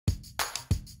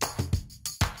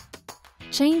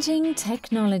Changing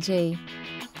technology.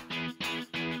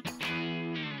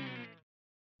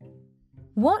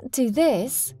 What do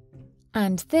this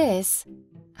and this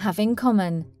have in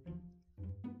common?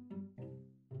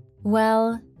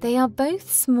 Well, they are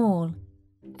both small,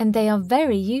 and they are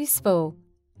very useful.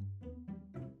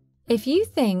 If you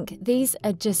think these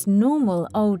are just normal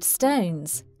old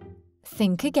stones,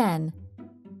 think again.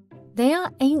 They are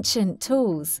ancient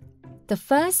tools, the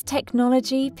first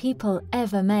technology people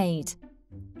ever made.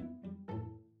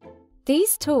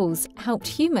 These tools helped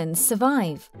humans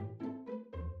survive.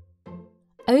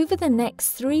 Over the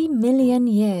next 3 million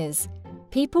years,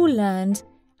 people learned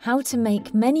how to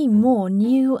make many more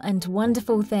new and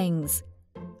wonderful things.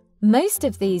 Most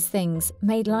of these things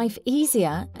made life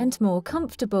easier and more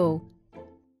comfortable.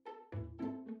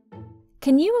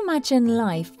 Can you imagine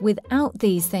life without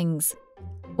these things,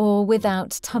 or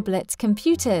without tablet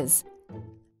computers?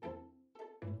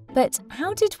 But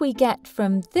how did we get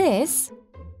from this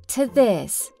to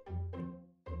this?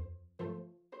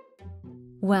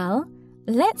 Well,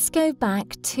 let's go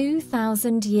back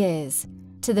 2,000 years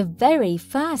to the very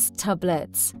first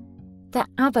tablets, the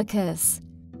abacus.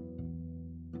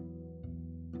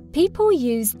 People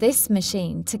used this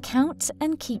machine to count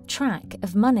and keep track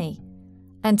of money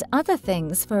and other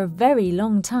things for a very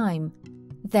long time.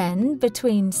 Then,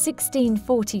 between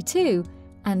 1642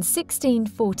 and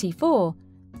 1644,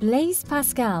 Blaise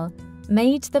Pascal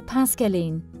made the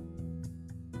Pascaline,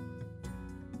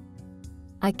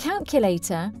 a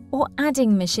calculator or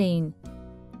adding machine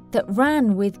that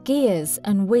ran with gears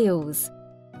and wheels.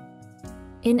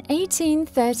 In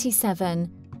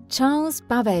 1837, Charles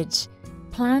Babbage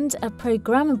planned a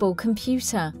programmable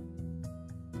computer,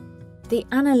 the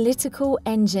analytical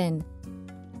engine.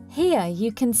 Here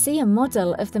you can see a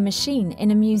model of the machine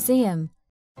in a museum.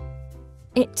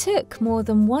 It took more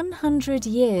than 100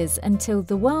 years until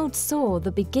the world saw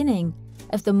the beginning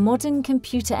of the modern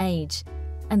computer age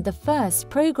and the first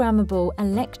programmable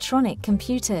electronic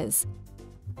computers,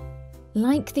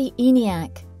 like the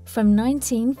ENIAC from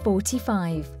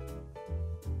 1945.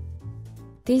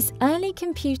 These early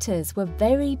computers were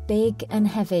very big and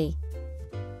heavy.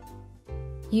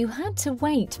 You had to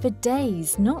wait for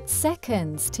days, not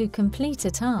seconds, to complete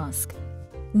a task.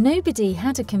 Nobody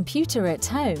had a computer at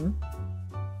home.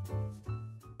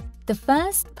 The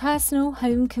first personal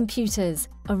home computers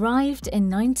arrived in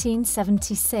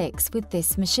 1976 with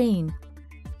this machine.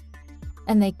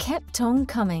 And they kept on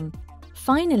coming.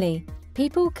 Finally,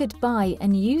 people could buy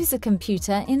and use a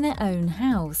computer in their own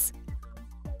house.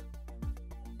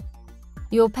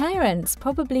 Your parents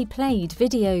probably played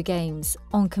video games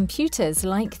on computers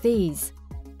like these.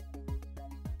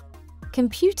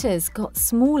 Computers got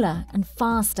smaller and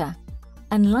faster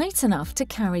and light enough to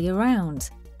carry around.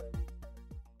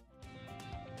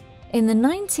 In the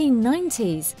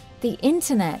 1990s, the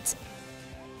Internet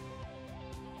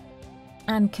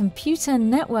and computer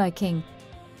networking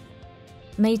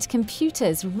made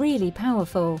computers really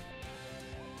powerful.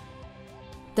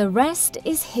 The rest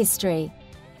is history.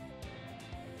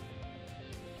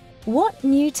 What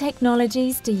new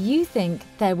technologies do you think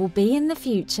there will be in the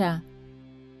future?